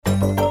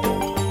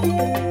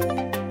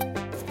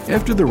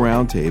After the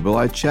roundtable,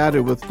 I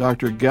chatted with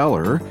Dr.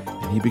 Geller,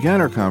 and he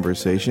began our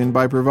conversation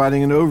by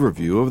providing an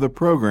overview of the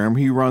program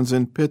he runs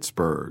in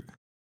Pittsburgh.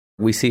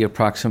 We see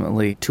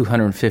approximately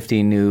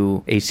 250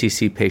 new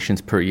HCC patients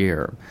per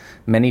year.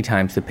 Many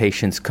times the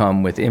patients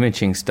come with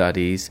imaging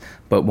studies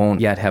but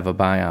won't yet have a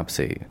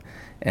biopsy.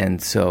 And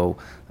so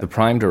the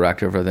prime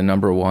directive, or the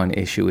number one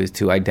issue, is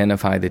to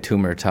identify the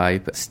tumor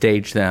type,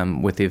 stage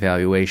them with the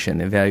evaluation.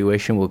 The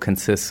evaluation will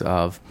consist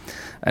of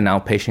an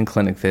outpatient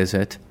clinic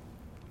visit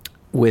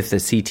with a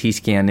CT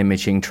scan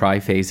imaging,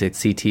 triphasic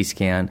CT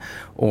scan,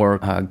 or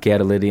a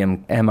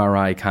gadolinium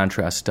MRI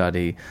contrast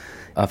study,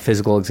 a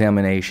physical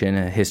examination,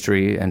 a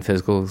history and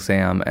physical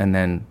exam, and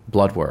then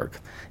blood work.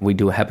 We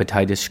do a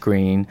hepatitis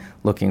screen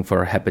looking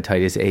for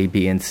hepatitis A,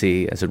 B, and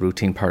C as a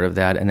routine part of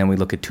that, and then we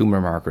look at tumor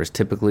markers.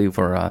 Typically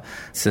for a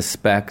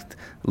suspect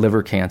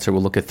liver cancer,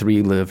 we'll look at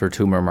 3 liver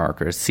tumor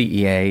markers: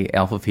 CEA,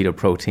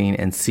 alpha-fetoprotein,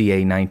 and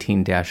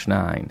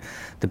CA19-9.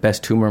 The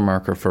best tumor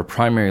marker for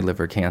primary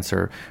liver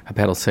cancer,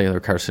 hepatocellular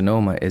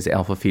carcinoma, is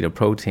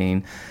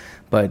alpha-fetoprotein,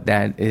 but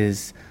that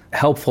is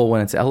helpful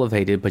when it's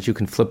elevated, but you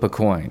can flip a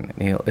coin.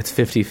 It's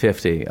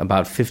 50-50.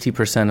 About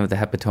 50% of the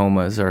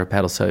hepatomas or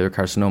hepatocellular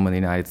carcinoma in the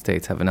United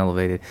States have an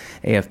elevated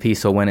AFP,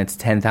 so when it's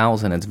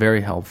 10,000, it's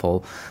very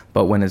helpful,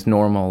 but when it's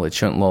normal, it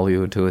shouldn't lull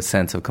you into a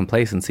sense of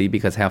complacency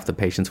because half the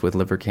patients with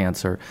liver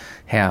cancer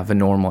have a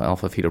normal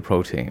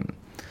alpha-fetoprotein.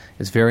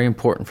 It's very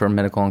important for a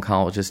medical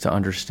oncologist to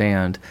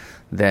understand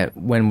that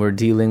when we're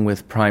dealing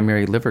with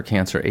primary liver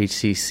cancer,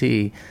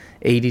 HCC,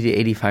 80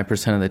 to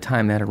 85% of the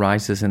time that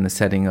arises in the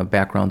setting of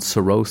background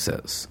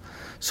cirrhosis.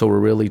 So we're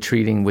really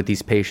treating with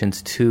these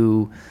patients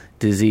 2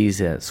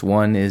 diseases.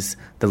 One is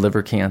the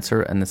liver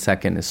cancer and the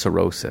second is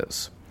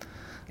cirrhosis.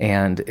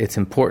 And it's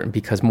important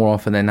because more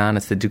often than not,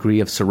 it's the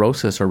degree of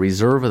cirrhosis or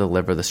reserve of the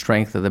liver, the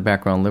strength of the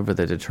background liver,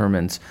 that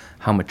determines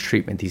how much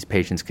treatment these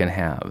patients can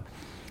have.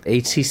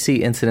 HCC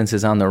incidence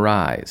is on the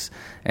rise,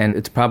 and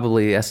it's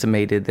probably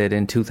estimated that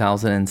in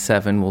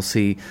 2007 we'll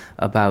see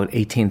about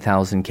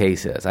 18,000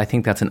 cases. I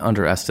think that's an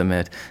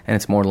underestimate, and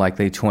it's more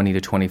likely 20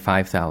 to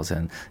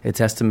 25,000. It's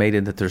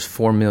estimated that there's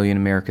 4 million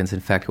Americans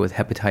infected with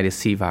hepatitis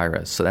C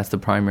virus, so that's the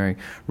primary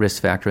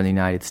risk factor in the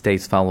United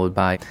States, followed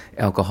by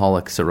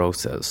alcoholic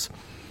cirrhosis.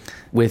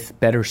 With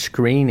better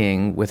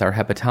screening with our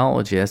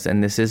hepatologists,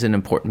 and this is an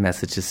important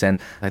message to send,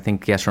 I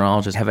think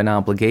gastroenterologists have an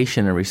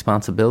obligation and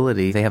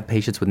responsibility. They have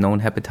patients with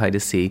known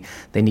hepatitis C.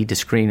 They need to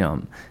screen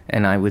them.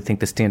 And I would think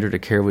the standard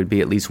of care would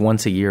be at least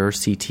once a year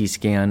CT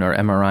scan or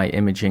MRI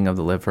imaging of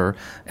the liver,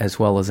 as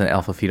well as an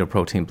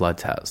alpha-fetoprotein blood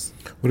test.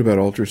 What about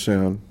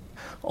ultrasound?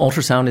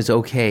 Ultrasound is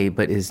okay,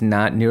 but is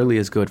not nearly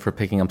as good for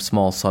picking up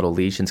small, subtle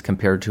lesions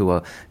compared to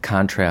a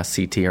contrast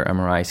CT or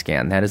MRI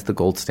scan. That is the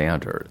gold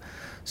standard.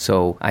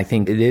 So I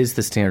think it is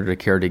the standard of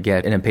care to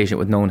get in a patient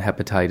with known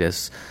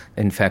hepatitis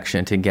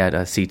infection to get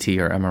a CT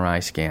or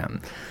MRI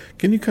scan.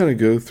 Can you kind of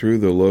go through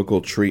the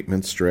local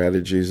treatment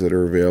strategies that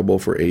are available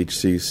for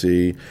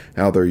HCC,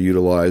 how they're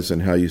utilized,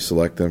 and how you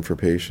select them for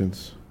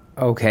patients?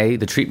 Okay,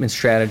 the treatment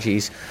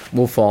strategies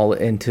will fall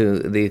into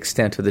the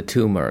extent of the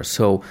tumor.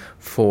 So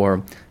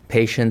for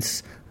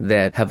patients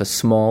that have a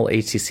small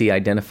HCC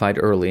identified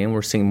early, and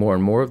we're seeing more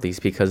and more of these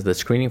because of the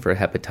screening for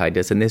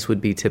hepatitis, and this would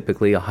be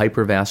typically a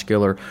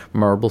hypervascular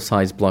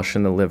marble-sized blush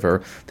in the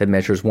liver that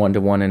measures 1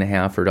 to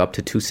 1.5 or up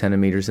to 2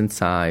 centimeters in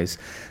size.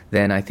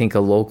 Then I think a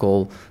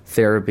local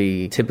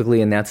therapy, typically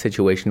in that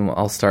situation,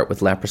 I'll start with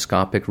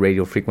laparoscopic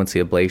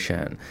radiofrequency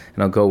ablation.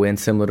 And I'll go in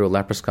similar to a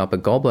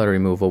laparoscopic gallbladder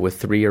removal with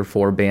 3 or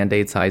 4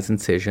 Band-Aid-sized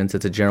incisions.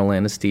 It's a general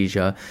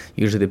anesthesia.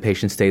 Usually the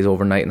patient stays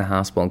overnight in the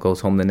hospital and goes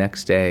home the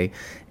next day.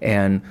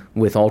 And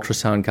with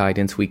ultrasound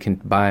guidance, we can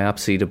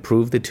biopsy to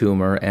prove the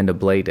tumor and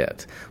ablate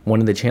it.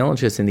 One of the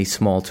challenges in these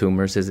small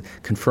tumors is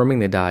confirming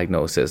the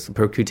diagnosis.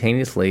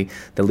 Percutaneously,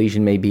 the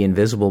lesion may be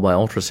invisible by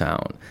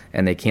ultrasound,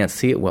 and they can't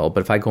see it well.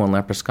 But if I go in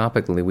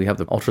laparoscopically, we have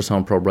the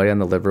ultrasound probe right on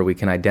the liver. We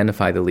can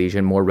identify the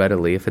lesion more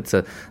readily. If it's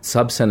a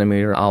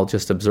sub-centimeter, I'll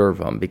just observe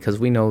them, because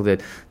we know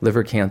that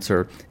liver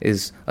cancer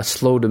is a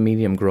slow to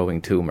medium growing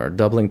tumor.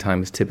 Doubling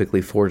time is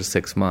typically 4 to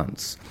 6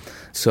 months.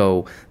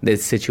 So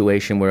this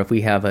situation where if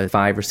we have a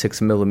 5 or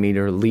 6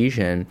 millimeter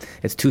lesion,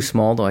 it's too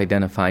small to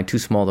identify, too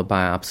small to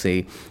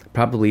biopsy,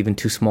 probably even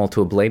too small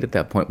to ablate at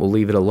that point. We'll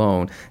leave it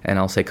alone, and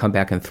I'll say come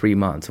back in 3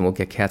 months, and we'll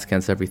get CAT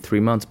scans every 3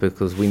 months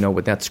because we know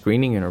with that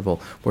screening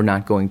interval, we're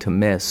not going to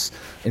miss.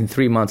 In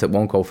 3 months, it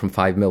won't go from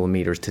 5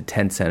 millimeters to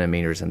 10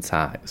 centimeters in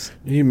size.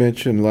 You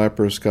mentioned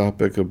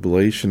laparoscopic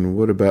ablation.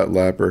 What about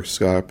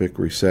laparoscopic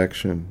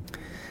resection?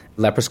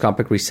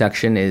 Laparoscopic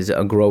resection is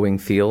a growing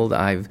field.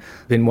 I've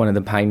been one of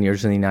the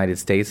pioneers in the United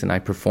States, and I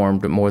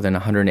performed more than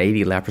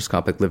 180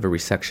 laparoscopic liver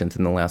resections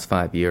in the last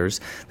 5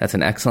 years. That's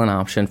an excellent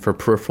option for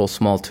peripheral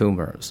small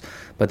tumors,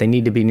 but they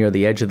need to be near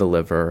the edge of the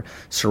liver.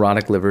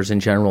 Cirrhotic livers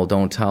in general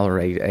don't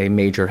tolerate a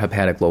major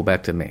hepatic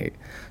lobectomy.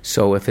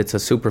 So if it's a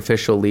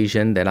superficial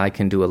lesion that I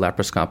can do a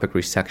laparoscopic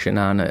resection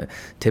on,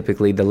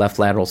 typically the left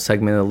lateral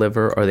segment of the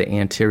liver or the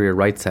anterior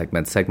right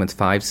segment, segments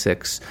 5,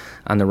 6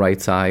 on the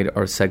right side,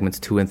 or segments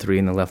 2 and 3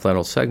 in the left lateral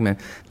collateral segment,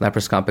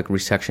 laparoscopic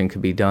resection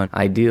could be done.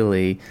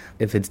 Ideally,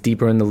 if it's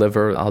deeper in the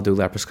liver, I'll do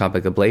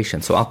laparoscopic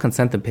ablation. So I'll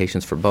consent the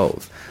patients for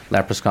both,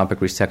 laparoscopic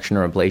resection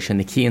or ablation.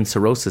 The key in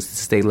cirrhosis is to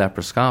stay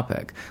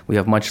laparoscopic. We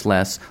have much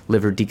less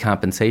liver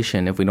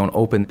decompensation if we don't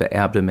open the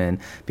abdomen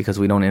because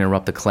we don't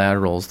interrupt the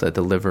collaterals that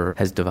the liver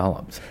has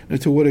developed.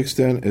 And to what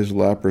extent is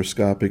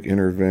laparoscopic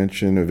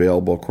intervention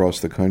available across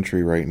the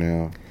country right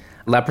now?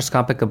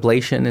 Laparoscopic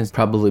ablation is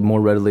probably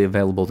more readily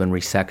available than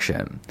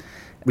resection.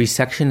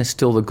 Resection is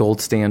still the gold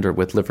standard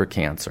with liver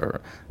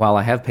cancer. While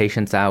I have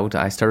patients out,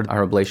 I started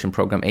our ablation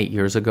program 8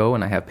 years ago,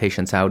 and I have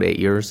patients out 8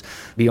 years.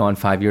 Beyond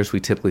 5 years, we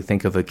typically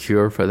think of a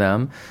cure for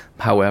them.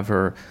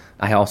 However,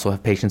 I also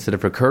have patients that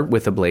have recurred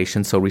with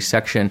ablation, so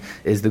resection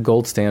is the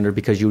gold standard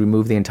because you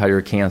remove the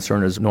entire cancer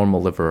and there's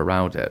normal liver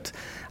around it.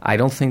 I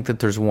don't think that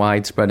there's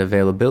widespread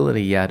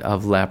availability yet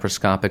of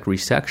laparoscopic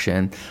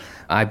resection.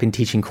 I've been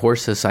teaching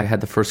courses. I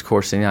had the first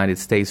course in the United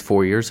States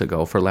 4 years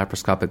ago for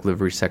laparoscopic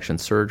liver resection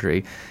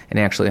surgery, and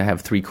actually I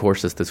have 3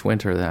 courses this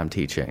winter that I'm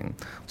teaching.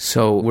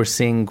 So we're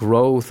seeing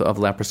growth of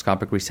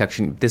laparoscopic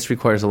resection. This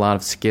requires a lot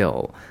of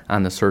skill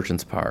on the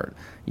surgeon's part.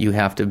 You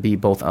have to be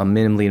both a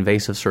minimally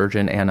invasive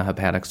surgeon and a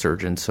hepatic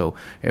surgeon, so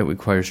it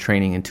requires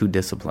training in 2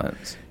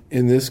 disciplines.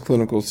 In this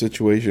clinical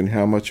situation,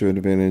 how much of an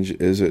advantage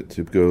is it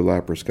to go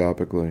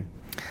laparoscopically?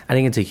 I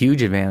think it's a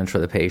huge advantage for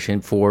the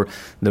patient for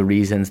the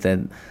reasons that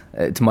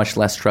it's much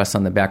less stress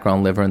on the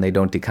background liver and they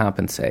don't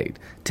decompensate.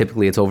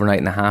 Typically, it's overnight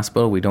in the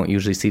hospital. We don't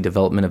usually see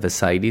development of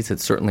ascites.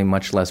 It's certainly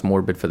much less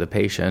morbid for the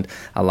patient,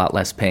 a lot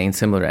less pain.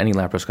 Similar to any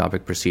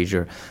laparoscopic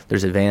procedure,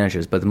 there's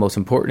advantages. But the most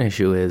important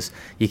issue is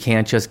you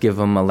can't just give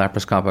them a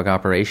laparoscopic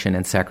operation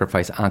and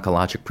sacrifice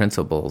oncologic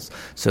principles.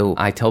 So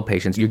I tell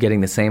patients, you're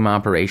getting the same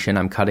operation.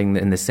 I'm cutting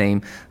in the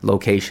same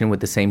location with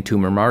the same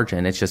tumor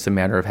margin. It's just a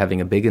matter of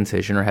having a big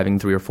incision or having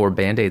 3 or 4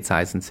 Band-Aid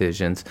size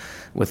incisions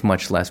with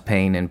much less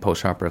pain and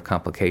postoperative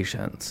complications.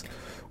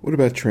 What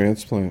about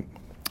transplant?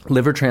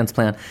 Liver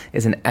transplant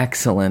is an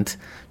excellent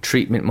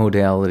treatment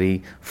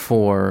modality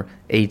for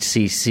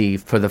HCC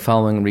for the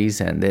following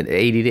reason, that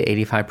 80 to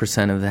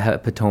 85% of the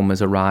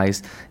hepatomas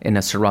arise in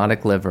a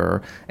cirrhotic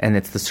liver, and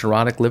it's the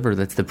cirrhotic liver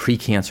that's the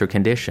precancer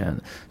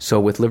condition. So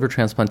with liver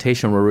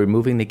transplantation, we're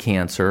removing the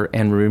cancer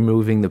and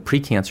removing the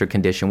precancer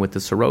condition with the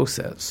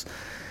cirrhosis.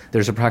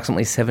 There's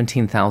approximately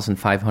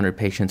 17,500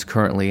 patients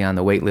currently on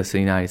the wait list in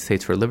the United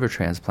States for liver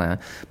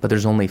transplant, but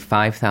there's only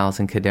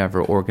 5,000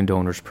 cadaver organ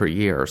donors per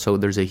year, so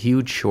there's a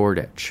huge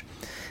shortage.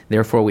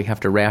 Therefore, we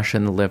have to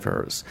ration the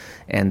livers,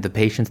 and the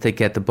patients that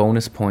get the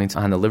bonus points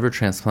on the liver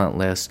transplant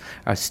list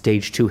are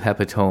stage 2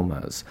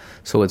 hepatomas.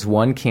 So it's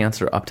 1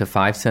 cancer up to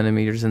 5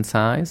 centimeters in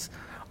size,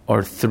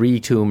 or 3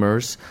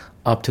 tumors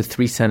up to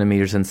 3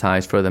 centimeters in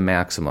size for the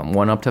maximum,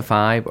 1 up to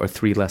 5 or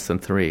 3 less than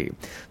 3.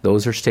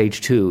 Those are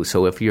stage 2.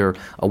 So if you're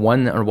a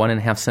 1 or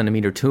 1.5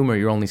 centimeter tumor,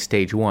 you're only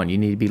stage 1. You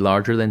need to be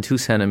larger than 2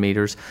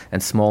 centimeters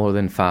and smaller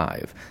than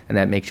 5. And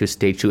that makes you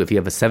stage 2. If you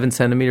have a 7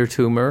 centimeter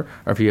tumor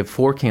or if you have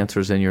 4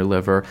 cancers in your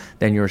liver,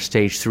 then you're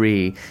stage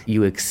 3.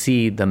 You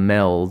exceed the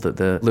MELD.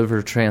 The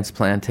liver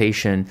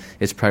transplantation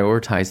is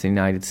prioritized in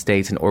the United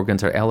States, and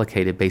organs are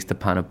allocated based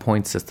upon a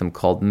point system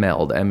called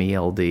MELD,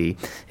 M-E-L-D.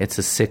 It's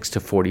a 6 to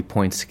 40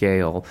 point scale.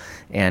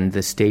 And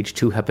the stage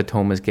 2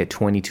 hepatomas get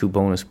 22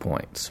 bonus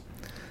points.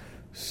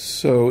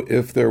 So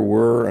if there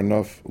were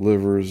enough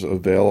livers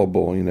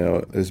available,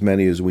 as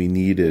many as we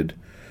needed,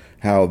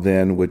 how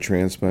then would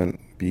transplant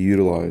be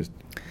utilized?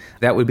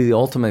 That would be the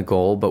ultimate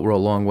goal, but we're a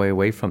long way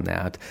away from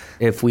that.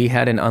 If we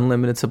had an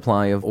unlimited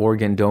supply of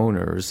organ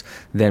donors,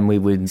 then we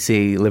would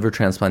see liver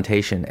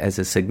transplantation as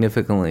a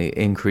significantly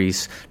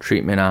increased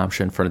treatment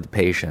option for the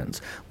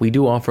patients. We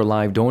do offer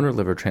live donor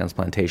liver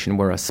transplantation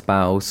where a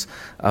spouse,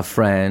 a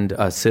friend,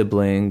 a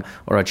sibling,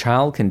 or a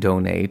child can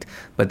donate,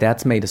 but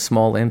that's made a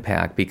small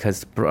impact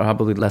because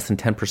probably less than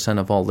 10%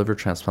 of all liver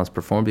transplants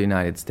performed in the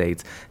United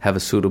States have a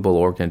suitable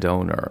organ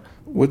donor.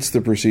 What's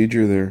the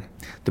procedure there?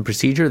 The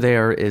procedure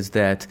there is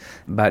that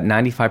about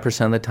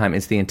 95% of the time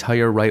it's the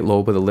entire right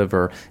lobe of the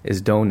liver is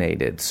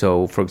donated.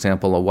 So, for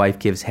example, a wife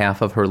gives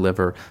half of her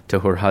liver to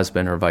her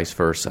husband or vice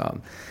versa.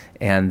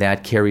 And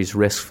that carries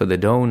risks for the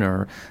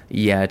donor,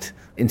 yet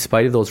in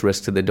spite of those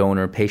risks to the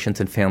donor, patients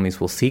and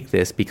families will seek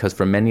this because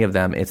for many of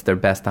them it's their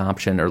best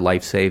option or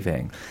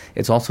life-saving.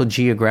 It's also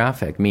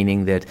geographic,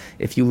 meaning that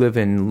if you live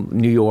in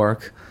New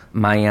York,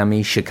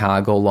 Miami,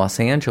 Chicago, Los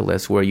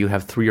Angeles, where you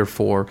have 3 or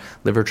 4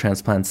 liver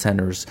transplant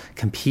centers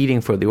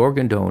competing for the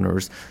organ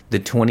donors, the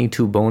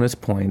 22 bonus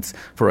points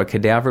for a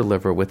cadaver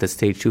liver with a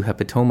stage 2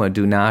 hepatoma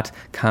do not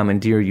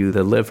commandeer you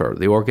the liver,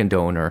 the organ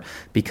donor,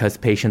 because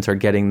patients are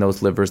getting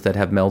those livers that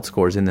have MELD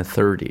scores in the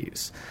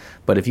 30s.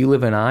 But if you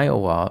live in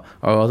Iowa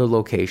or other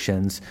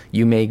locations,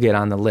 you may get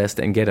on the list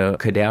and get a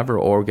cadaver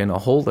organ, a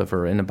whole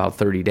liver, in about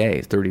 30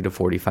 days, 30 to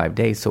 45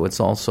 days. So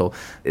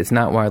it's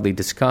not widely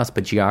discussed,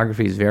 but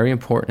geography is very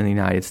important in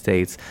the United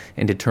States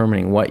in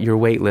determining what your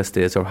wait list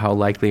is or how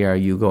likely are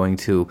you going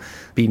to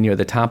be near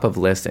the top of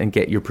the list and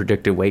get your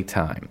predicted wait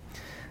time.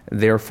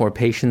 Therefore,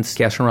 patients,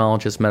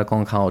 gastroenterologists,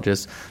 medical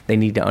oncologists, they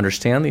need to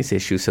understand these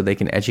issues so they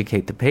can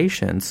educate the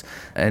patients,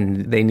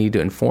 and they need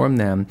to inform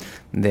them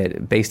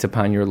that based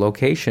upon your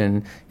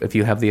location, if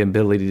you have the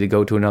ability to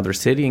go to another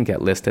city and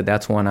get listed,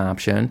 that's one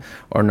option.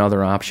 Or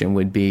another option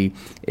would be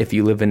if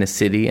you live in a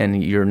city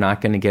and you're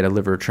not going to get a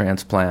liver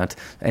transplant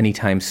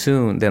anytime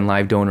soon, then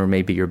live donor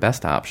may be your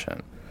best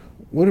option.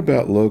 What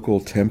about local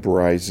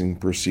temporizing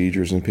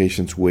procedures in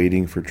patients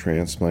waiting for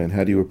transplant?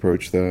 How do you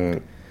approach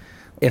that?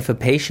 If a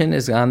patient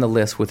is on the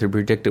list with a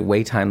predicted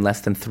wait time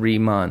less than 3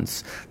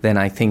 months, then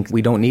I think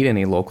we don't need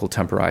any local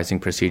temporizing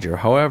procedure.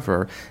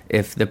 However,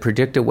 if the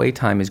predicted wait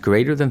time is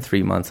greater than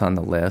 3 months on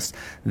the list,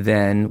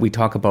 then we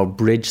talk about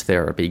bridge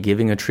therapy,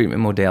 giving a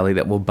treatment modality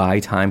that will buy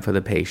time for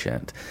the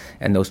patient.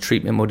 And those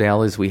treatment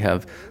modalities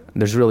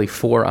there's really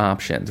 4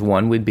 options.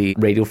 One would be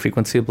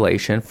radiofrequency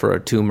ablation for a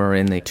tumor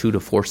in the 2 to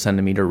 4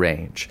 centimeter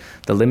range.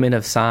 The limit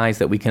of size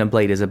that we can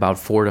ablate is about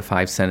 4 to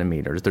 5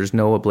 centimeters. There's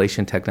no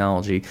ablation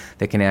technology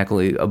that can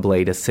actually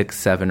ablate a 6,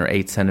 7, or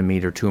 8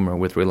 centimeter tumor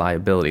with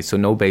reliability, so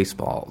no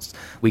baseballs.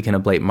 We can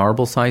ablate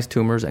marble-sized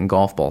tumors and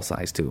golf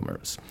ball-sized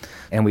tumors.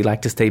 And we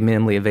like to stay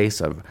minimally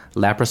invasive,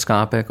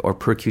 laparoscopic or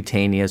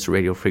percutaneous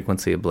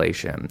radiofrequency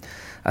ablation.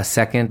 A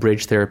second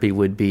bridge therapy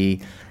would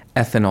be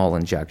ethanol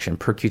injection,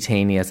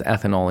 percutaneous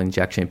ethanol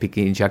injection. It can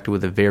be injected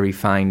with a very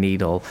fine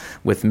needle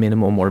with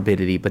minimal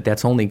morbidity, but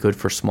that's only good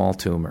for small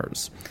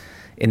tumors.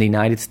 In the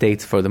United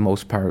States, for the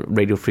most part,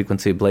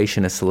 radiofrequency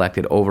ablation is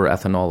selected over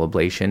ethanol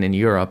ablation. In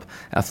Europe,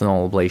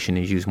 ethanol ablation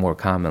is used more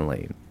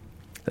commonly.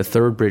 The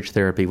third bridge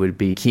therapy would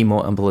be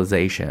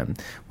chemoembolization,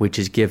 which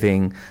is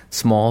giving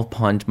small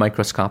punch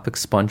microscopic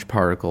sponge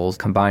particles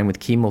combined with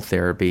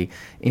chemotherapy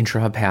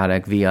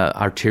intrahepatic via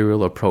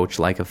arterial approach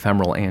like a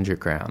femoral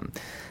angiogram.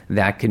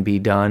 That can be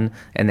done,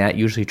 and that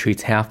usually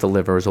treats half the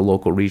liver as a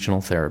local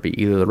regional therapy,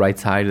 either the right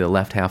side or the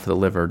left half of the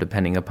liver,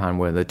 depending upon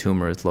where the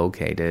tumor is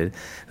located.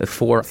 The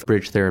fourth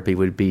bridge therapy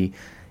would be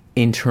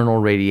internal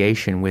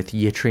radiation with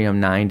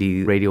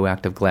yttrium-90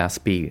 radioactive glass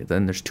bead.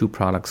 Then there's 2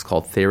 products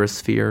called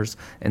TheraSpheres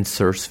and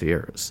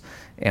SurSpheres.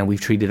 And we've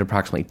treated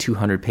approximately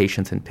 200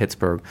 patients in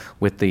Pittsburgh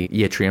with the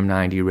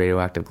yttrium-90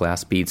 radioactive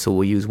glass bead. So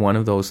we'll use one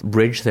of those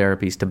bridge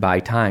therapies to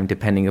buy time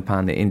depending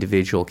upon the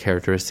individual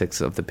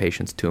characteristics of the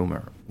patient's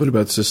tumor. What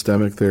about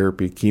systemic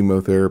therapy,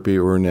 chemotherapy,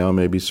 or now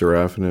maybe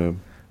sorafenib?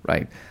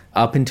 Right.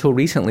 Up until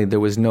recently,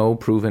 there was no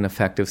proven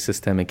effective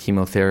systemic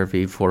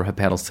chemotherapy for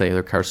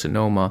hepatocellular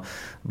carcinoma,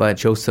 but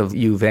Joseph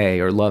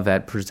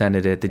Lovett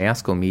presented at the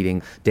ASCO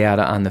meeting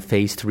data on the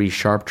Phase 3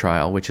 SHARP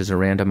trial, which is a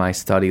randomized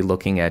study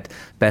looking at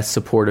best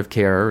supportive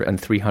care in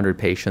 300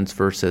 patients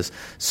versus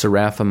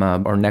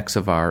sorafenib or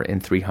Nexavar in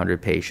 300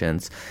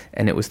 patients.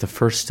 And it was the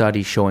first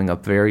study showing a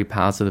very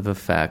positive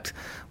effect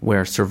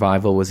where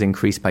survival was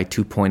increased by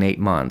 2.8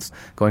 months,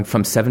 going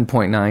from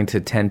 7.9 to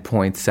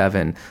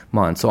 10.7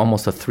 months, so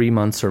almost a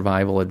 3-month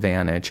survival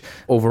advantage.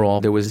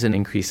 Overall, there was an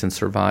increase in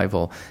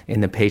survival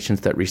in the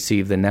patients that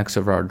received the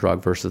Nexavar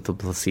drug versus the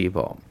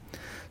placebo.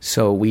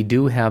 So we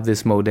do have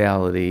this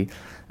modality,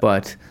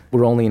 but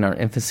we're only in our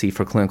infancy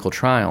for clinical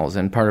trials.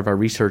 And part of our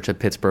research at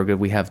Pittsburgh,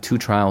 we have 2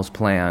 trials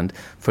planned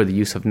for the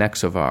use of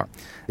Nexavar.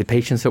 The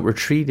patients that were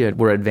treated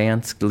were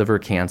advanced liver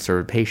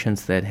cancer,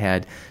 patients that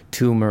had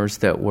tumors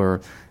that were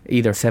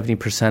either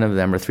 70% of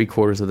them or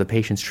 3/4 of the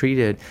patients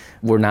treated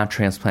were not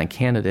transplant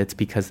candidates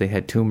because they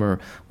had tumor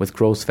with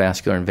gross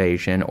vascular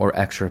invasion or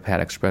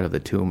extrahepatic spread of the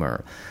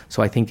tumor.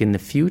 So I think in the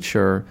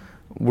future,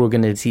 we're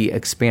going to see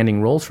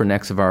expanding roles for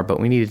Nexavar, but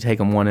we need to take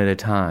them one at a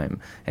time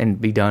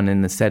and be done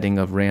in the setting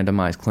of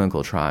randomized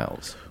clinical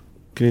trials.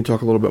 Can you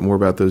talk a little bit more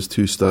about those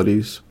 2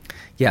 studies?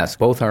 Yes,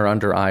 both are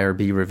under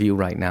IRB review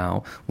right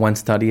now. One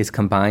study is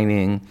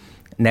combining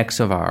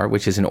Nexavar,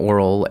 which is an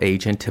oral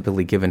agent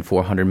typically given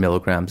 400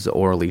 milligrams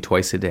orally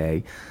twice a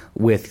day,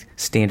 with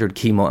standard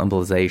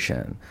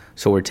chemoembolization.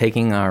 So we're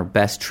taking our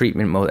best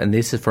treatment mode, and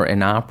this is for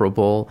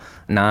inoperable,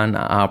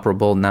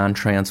 non-operable,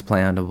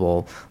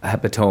 non-transplantable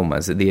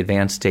hepatomas, the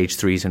advanced stage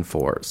 3s and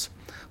 4s,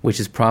 which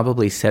is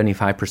probably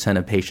 75%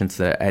 of patients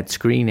that at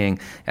screening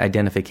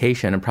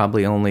identification, and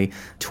probably only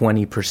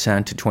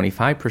 20% to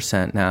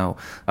 25% now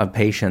of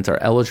patients are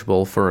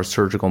eligible for a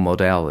surgical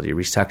modality,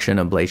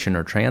 resection, ablation,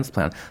 or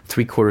transplant.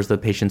 3/4 of the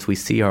patients we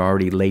see are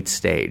already late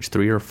stage,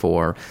 3 or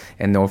 4,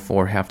 and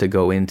therefore have to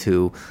go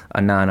into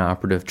a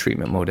non-operative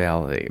treatment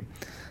modality.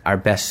 Our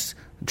best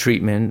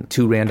treatment,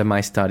 2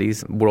 randomized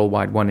studies,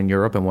 worldwide, one in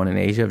Europe and one in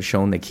Asia, have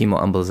shown that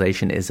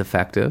chemoembolization is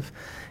effective.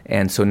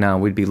 And so now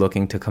we'd be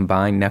looking to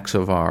combine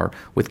Nexavar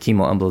with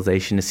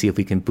chemoembolization to see if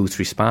we can boost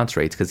response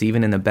rates, because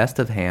even in the best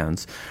of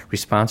hands,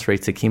 response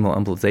rates to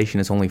chemoembolization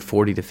is only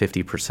 40 to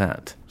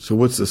 50%. So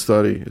what's the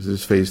study? Is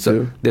this Phase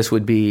 2? This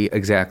would be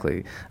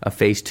exactly a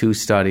Phase 2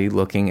 study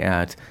looking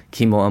at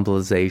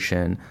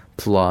chemoembolization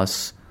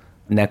plus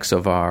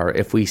Nexavar.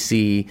 If we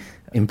see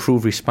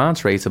improved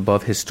response rates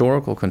above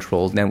historical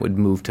controls, then it would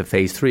move to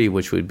Phase 3,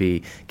 which would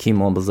be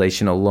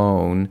chemoembolization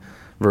alone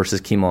versus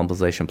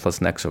chemoembolization plus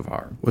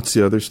Nexavar. What's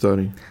the other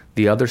study?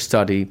 The other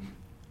study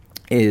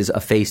is a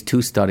phase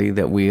 2 study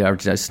that we are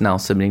just now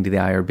submitting to the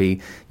IRB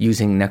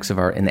using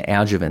Nexavar in the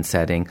adjuvant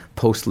setting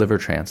post-liver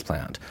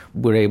transplant.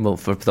 We're able,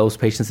 for those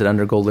patients that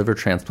undergo liver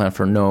transplant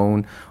for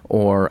known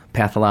or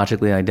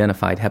pathologically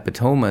identified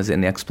hepatomas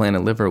in the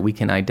explanted liver, we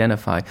can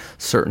identify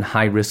certain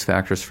high risk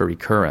factors for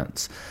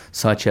recurrence,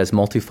 such as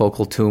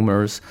multifocal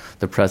tumors,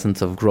 the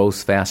presence of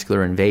gross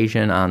vascular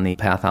invasion on the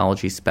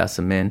pathology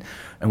specimen,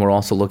 and we're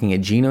also looking at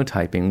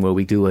genotyping, where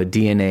we do a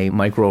DNA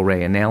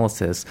microarray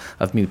analysis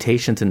of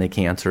mutations in the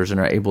cancers and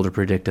are able to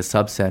predict a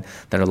subset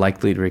that are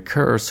likely to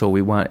recur. So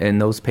we want, in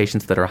those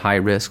patients that are high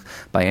risk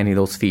by any of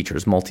those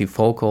features,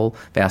 multifocal,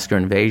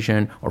 vascular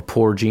invasion, or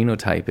poor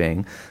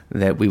genotyping,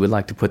 that we would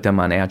like to put them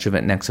on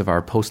adjuvant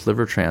Nexavar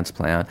post-liver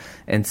transplant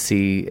and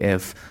see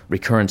if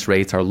recurrence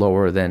rates are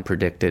lower than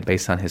predicted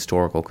based on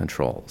historical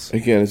controls.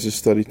 Again, is this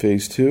study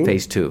phase 2?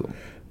 Phase 2.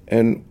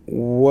 And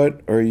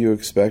what are you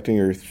expecting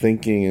or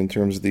thinking in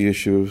terms of the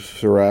issue of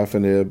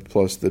sorafenib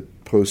plus the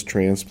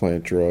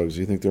post-transplant drugs?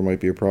 Do you think there might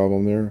be a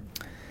problem there?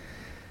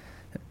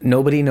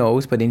 Nobody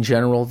knows, but in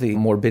general, the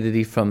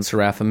morbidity from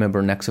sorafenib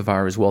or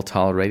Nexavar is well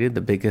tolerated.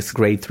 The biggest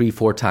grade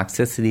 3-4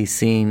 toxicity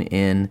seen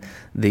in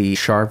the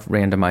SHARP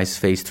randomized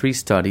phase 3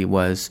 study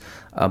was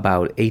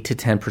about 8 to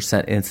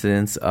 10%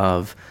 incidence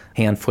of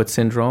hand-foot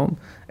syndrome,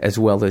 as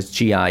well as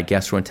GI,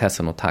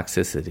 gastrointestinal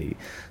toxicity.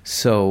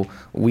 So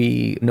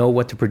we know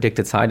what the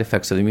predicted side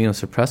effects of the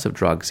immunosuppressive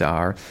drugs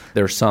are.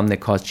 There are some that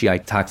cause GI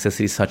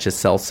toxicity, such as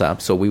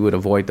CellCept, so we would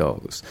avoid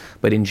those.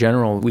 But in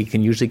general, we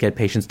can usually get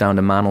patients down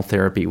to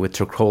monotherapy with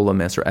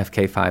tacrolimus or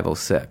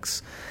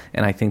FK506.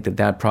 And I think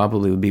that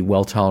probably would be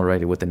well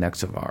tolerated with the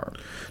Nexavar.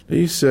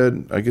 You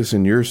said, I guess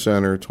in your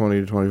center,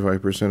 20 to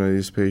 25% of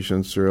these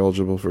patients are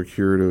eligible for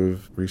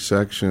curative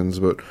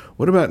resections, but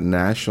what about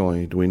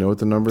nationally? Do we know what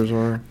the numbers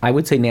are? I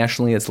would say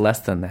nationally it's less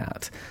than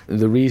that.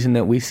 The reason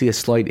that we see a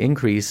slight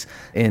increase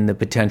in the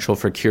potential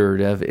for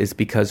curative is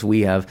because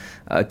we have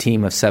a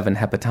team of 7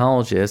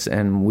 hepatologists,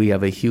 and we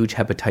have a huge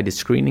hepatitis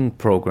screening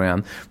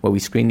program where we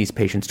screen these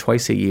patients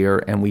twice a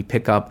year, and we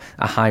pick up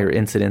a higher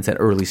incidence at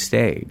early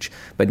stage.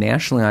 But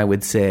nationally, I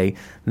would say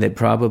that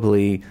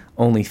probably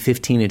only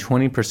 15 to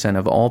 20%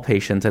 of all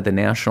patients at the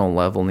national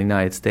level in the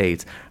United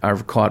States are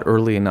caught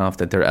early enough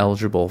that they're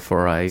eligible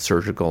for a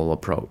surgical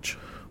approach.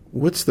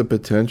 What's the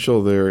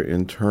potential there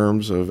in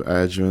terms of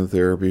adjuvant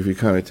therapy? If you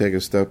kind of take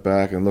a step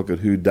back and look at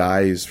who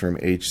dies from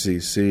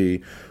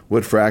HCC,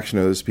 what fraction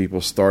of those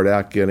people start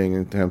out getting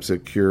attempts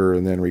at cure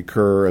and then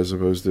recur as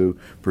opposed to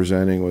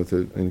presenting with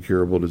an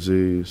incurable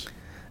disease?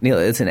 Neil,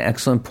 it's an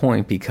excellent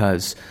point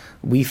because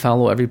we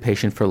follow every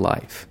patient for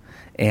life.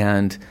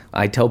 And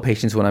I tell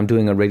patients when I'm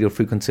doing a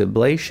radiofrequency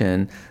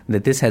ablation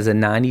that this has a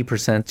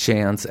 90%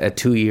 chance at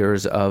 2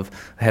 years of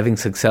having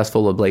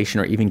successful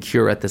ablation or even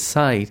cure at the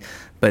site,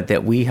 but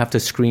that we have to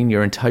screen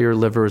your entire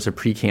liver as a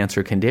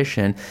precancer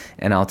condition.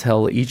 And I'll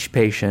tell each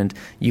patient,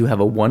 you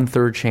have a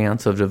 1/3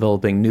 chance of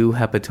developing new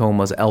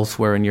hepatomas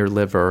elsewhere in your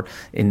liver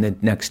in the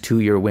next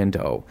 2-year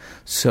window.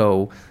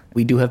 So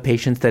we do have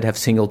patients that have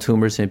single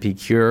tumors and be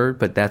cured,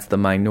 but that's the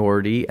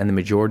minority, and the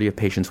majority of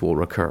patients will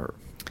recur.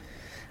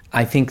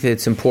 I think that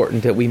it's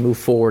important that we move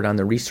forward on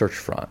the research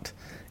front.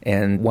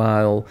 And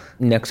while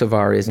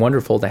Nexavar is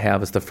wonderful to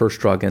have as the first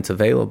drug and it's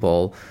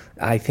available,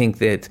 I think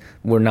that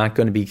we're not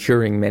going to be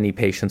curing many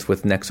patients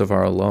with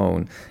Nexavar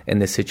alone in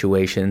this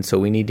situation, so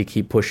we need to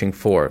keep pushing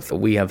forth.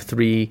 We have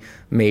 3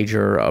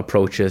 major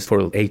approaches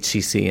for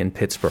HCC in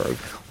Pittsburgh.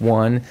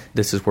 One,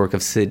 this is work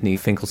of Sidney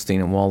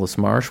Finkelstein and Wallace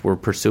Marsh. We're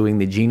pursuing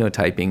the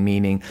genotyping,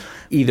 meaning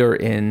either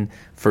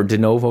for de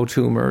novo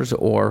tumors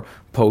or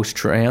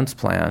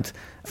post-transplant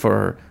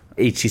for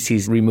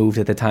HCCs removed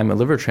at the time of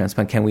liver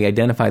transplant, can we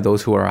identify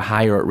those who are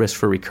higher at risk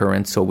for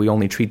recurrence so we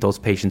only treat those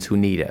patients who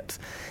need it?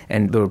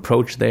 And the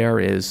approach there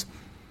is,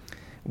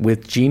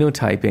 with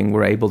genotyping,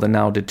 we're able to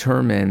now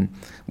determine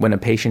when a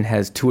patient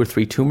has 2 or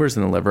 3 tumors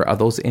in the liver, are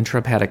those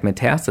intrahepatic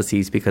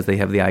metastases because they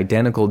have the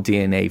identical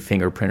DNA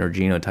fingerprint or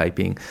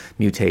genotyping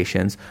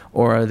mutations,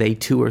 or are they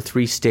 2 or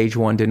 3 stage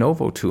 1 de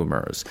novo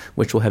tumors,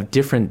 which will have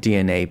different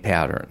DNA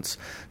patterns?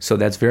 So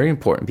that's very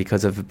important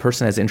because if a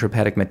person has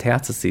intrahepatic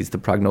metastases, the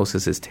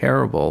prognosis is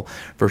terrible,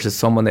 versus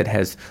someone that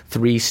has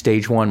 3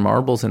 stage 1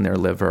 marbles in their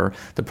liver,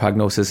 the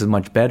prognosis is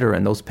much better,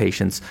 and those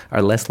patients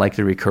are less likely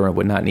to recur and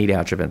would not need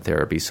adjuvant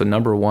therapy. So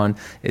number 1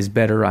 is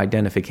better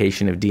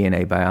identification of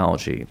DNA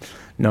biology.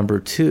 Number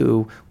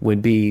 2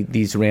 would be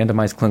these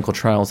randomized clinical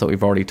trials that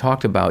we've already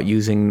talked about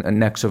using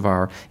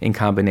Nexavar in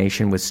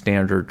combination with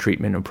standard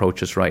treatment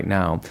approaches right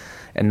now.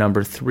 And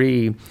number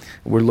 3,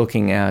 we're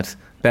looking at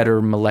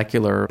better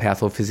molecular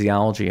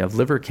pathophysiology of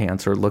liver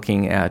cancer,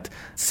 looking at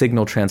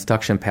signal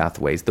transduction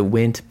pathways. The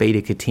Wnt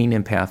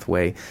beta-catenin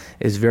pathway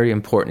is very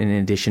important in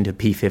addition to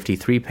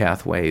p53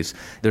 pathways.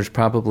 There's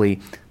probably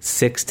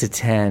 6 to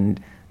 10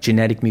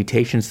 genetic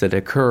mutations that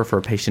occur for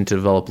a patient to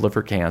develop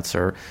liver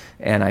cancer.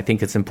 And I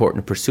think it's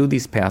important to pursue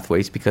these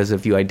pathways because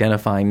if you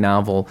identify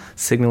novel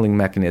signaling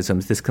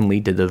mechanisms, this can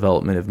lead to the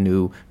development of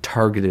new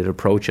targeted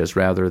approaches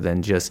rather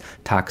than just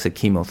toxic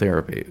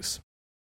chemotherapies.